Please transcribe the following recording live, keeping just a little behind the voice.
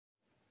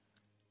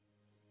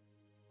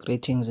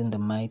Greetings in the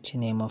mighty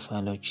name of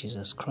our Lord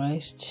Jesus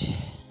Christ.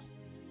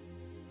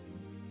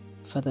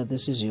 Father,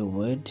 this is your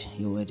word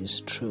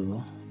is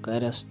true.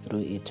 Guide us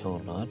through it, O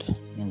Lord,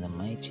 in the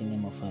mighty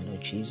name of our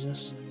Lord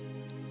Jesus.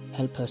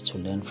 Help us to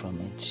learn from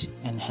it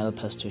and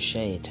help us to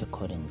share it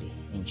accordingly,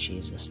 in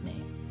Jesus'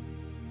 name.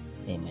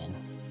 Amen.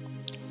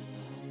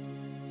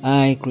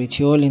 I greet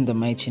you all in the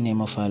mighty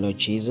name of our Lord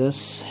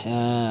Jesus.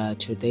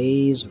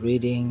 Today's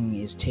reading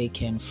is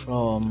taken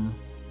from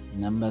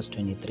Numbers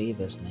 23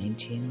 verse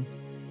 19,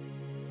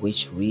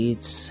 which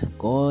reads,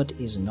 God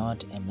is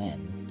not a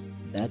man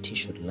that he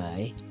should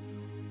lie,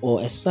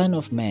 or a son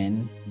of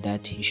man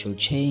that he should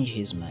change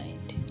his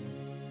mind.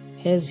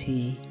 Has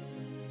he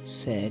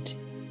said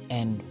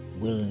and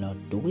will not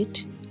do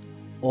it?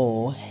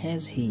 Or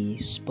has he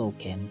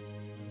spoken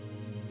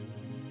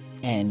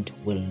and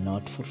will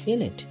not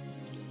fulfill it?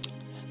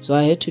 So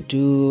I had to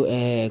do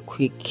a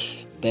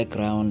quick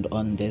background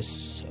on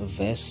this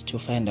verse to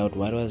find out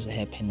what was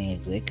happening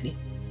exactly.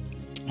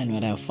 And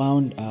what I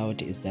found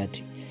out is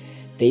that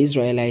the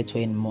Israelites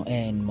were in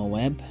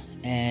Moab,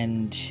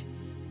 and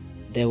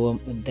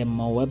the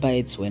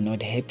Moabites were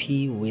not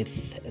happy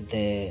with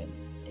the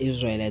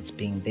Israelites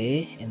being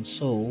there, and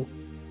so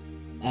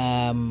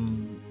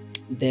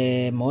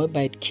the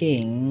Moabite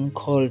king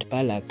called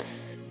Balak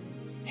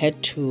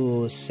had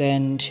to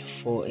send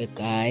for a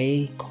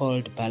guy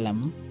called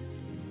Balaam,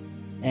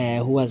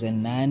 who was a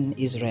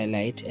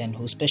non-Israelite and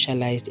who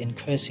specialized in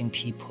cursing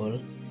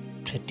people,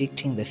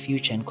 predicting the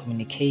future and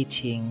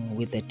communicating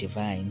with the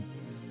divine.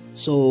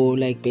 So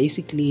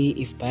basically,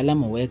 if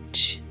Balaam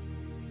worked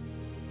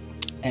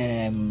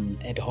at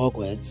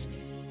Hogwarts,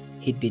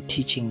 he'd be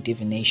teaching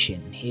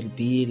divination. He'll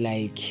be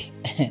like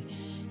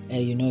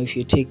if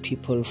you take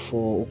people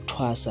for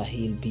Uktwasa,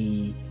 he'll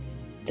be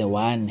the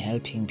one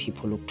helping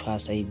people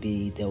Uktwasa.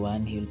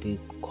 He'll be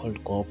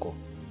called Gogo.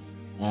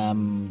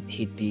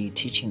 He'd be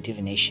teaching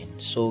divination.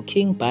 So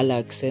King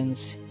Balak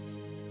sends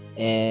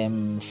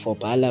for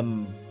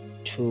Balaam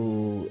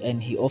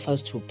and he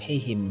offers to pay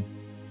him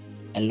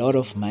a lot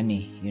of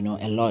money,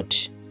 a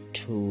lot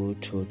to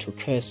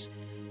curse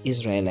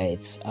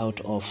Israelites out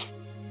of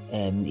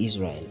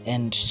Israel.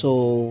 And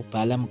so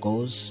Balaam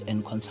goes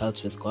and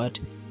consults with God,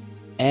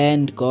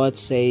 and God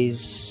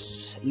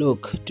says,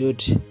 look,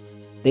 dude,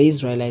 the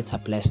Israelites are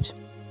blessed.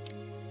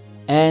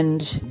 And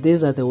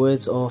these are the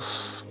words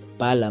of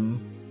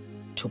Balaam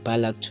to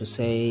Balak to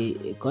say,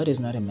 God is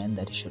not a man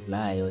that he should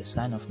lie, or a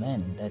son of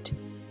man that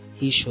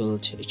he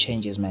should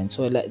change his mind.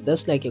 So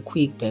that's like a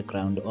quick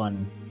background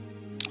on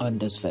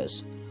this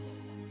verse.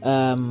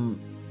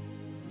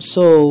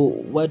 So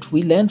what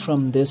we learn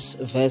from this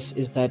verse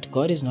is that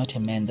God is not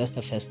a man. That's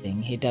the first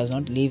thing. He does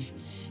not live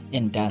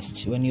in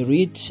dust. When you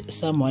read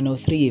Psalm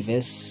 103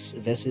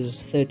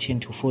 verses 13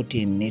 to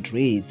 14, it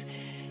reads,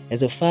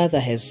 as a father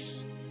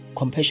has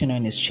compassion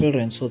on his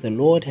children, so the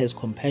Lord has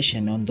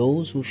compassion on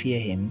those who fear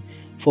him,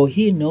 for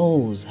he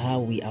knows how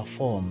we are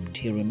formed.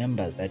 He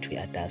remembers that we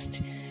are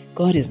dust.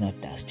 God is not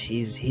dust.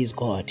 He's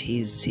God.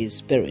 He's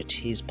spirit.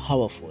 He's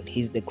powerful.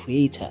 He's the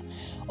creator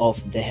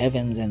of the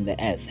heavens and the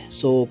earth.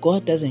 So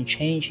God doesn't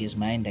change his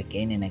mind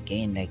again and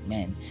again like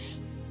man.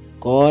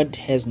 God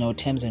has no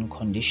terms and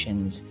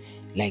conditions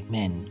like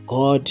man.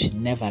 God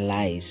never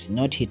lies.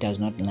 Not he does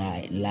not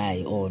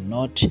lie, or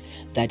not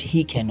that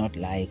he cannot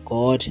lie.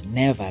 God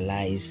never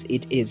lies.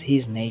 It is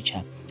his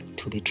nature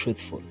to be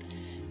truthful.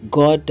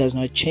 God does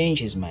not change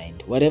his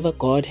mind. Whatever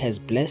God has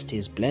blessed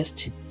is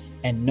blessed,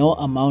 and no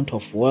amount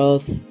of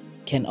wealth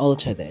can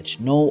alter that.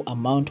 No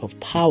amount of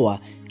power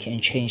can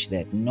change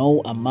that.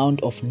 No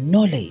amount of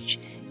knowledge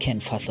can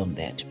fathom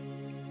that.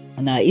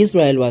 Now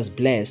Israel was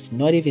blessed.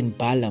 Not even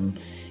Balaam,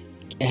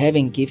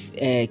 having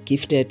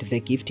gifted the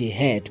gift he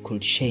had,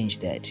 could change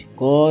that.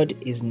 God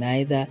is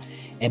neither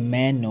a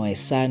man nor a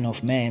son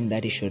of man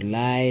that he should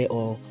lie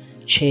or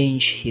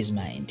change his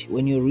mind.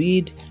 When you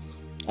read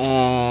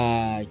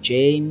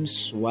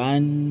James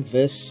 1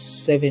 verse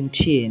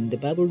 17, the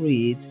Bible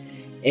reads,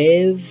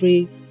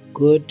 every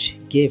good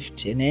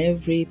gift and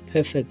every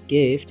perfect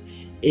gift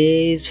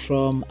is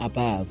from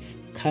above,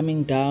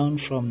 coming down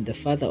from the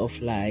Father of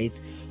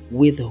lights,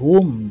 with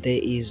whom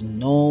there is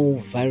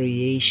no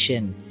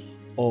variation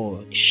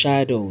or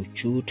shadow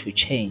due to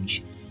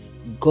change.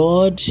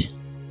 God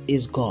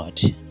is God,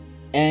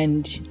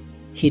 and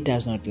he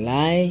does not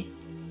lie.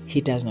 He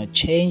does not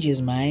change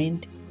his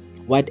mind.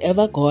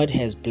 Whatever God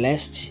has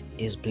blessed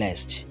is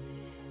blessed,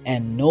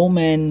 and no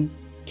man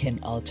can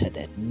alter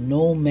that.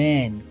 No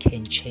man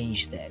can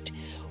change that.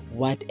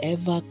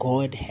 Whatever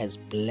God has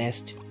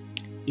blessed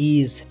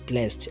is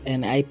blessed.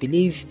 And I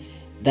believe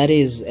that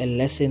is a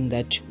lesson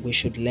that we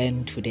should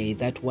learn today,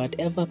 that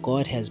whatever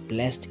God has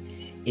blessed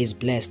is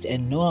blessed,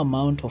 and no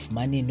amount of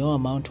money, no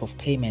amount of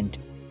payment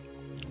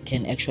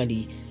can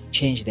actually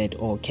change that,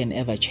 or can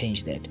ever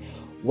change that.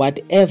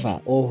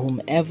 Whatever or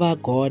whomever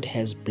God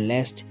has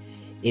blessed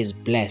is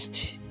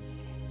blessed.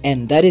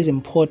 And that is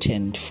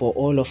important for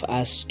all of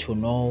us to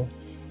know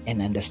and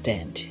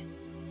understand.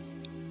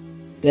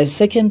 The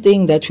second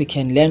thing that we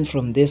can learn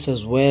from this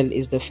as well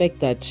is the fact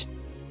that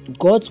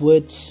God's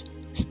words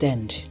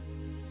stand.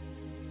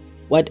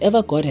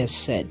 Whatever God has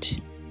said,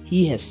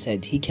 he has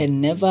said. He can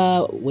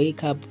never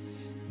wake up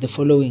the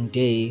following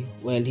day.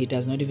 Well, he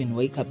does not even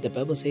wake up. The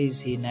Bible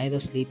says he neither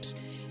sleeps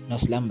nor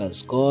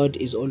slumbers. God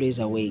is always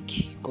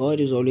awake.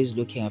 God is always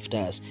looking after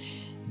us.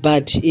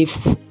 But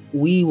if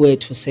we were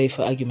to say,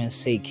 for argument's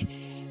sake,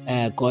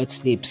 God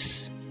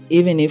sleeps,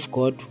 even if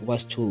God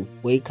was to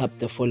wake up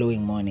the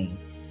following morning,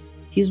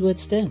 his word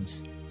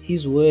stands.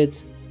 His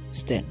words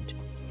stand.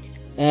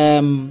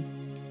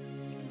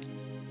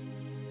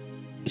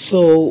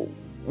 So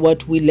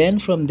what we learn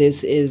from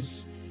this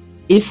is,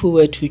 if we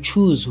were to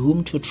choose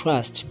whom to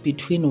trust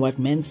between what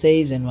man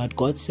says and what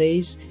God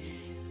says,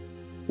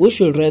 we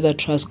should rather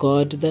trust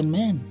God than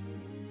man.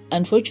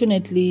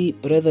 Unfortunately,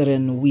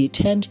 brethren, we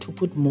tend to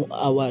put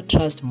our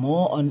trust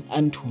more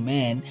unto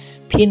man,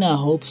 pin our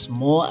hopes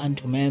more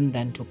unto man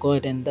than to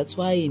God. And that's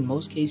why in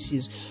most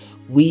cases,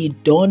 we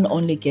don't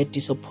only get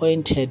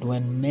disappointed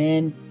when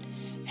man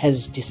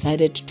has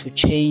decided to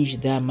change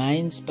their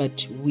minds,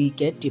 but we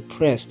get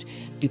depressed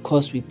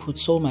because we put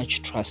so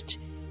much trust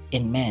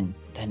in man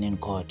than in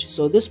God.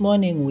 So this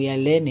morning we are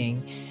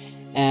learning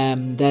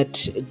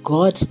that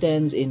God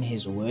stands in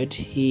his word.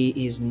 He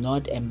is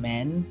not a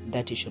man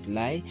that he should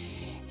lie.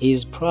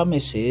 His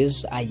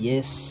promises are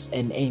yes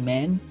and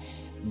amen.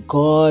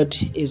 God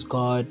is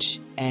God,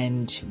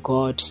 and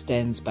God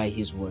stands by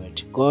his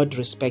word. God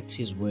respects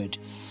his word,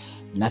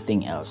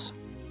 nothing else.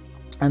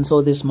 And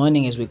so this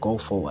morning, as we go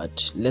forward,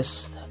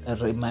 let's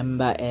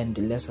remember and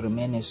let's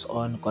reminisce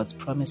on God's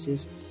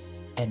promises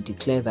and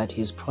declare that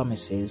his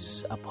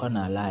promises upon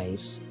our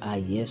lives are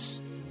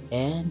yes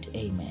and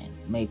amen.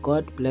 May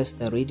God bless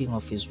the reading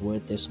of his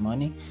word this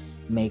morning.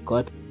 May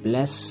God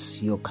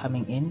bless your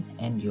coming in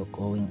and your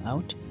going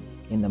out.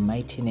 In the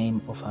mighty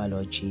name of our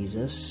Lord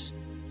Jesus,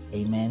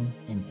 amen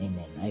and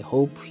amen. I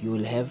hope you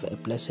will have a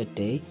blessed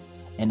day,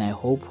 and I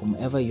hope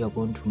whomever you are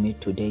going to meet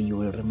today, you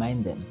will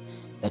remind them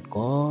that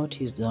God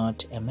is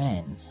not a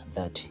man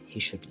that he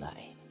should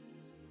lie.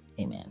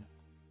 Amen.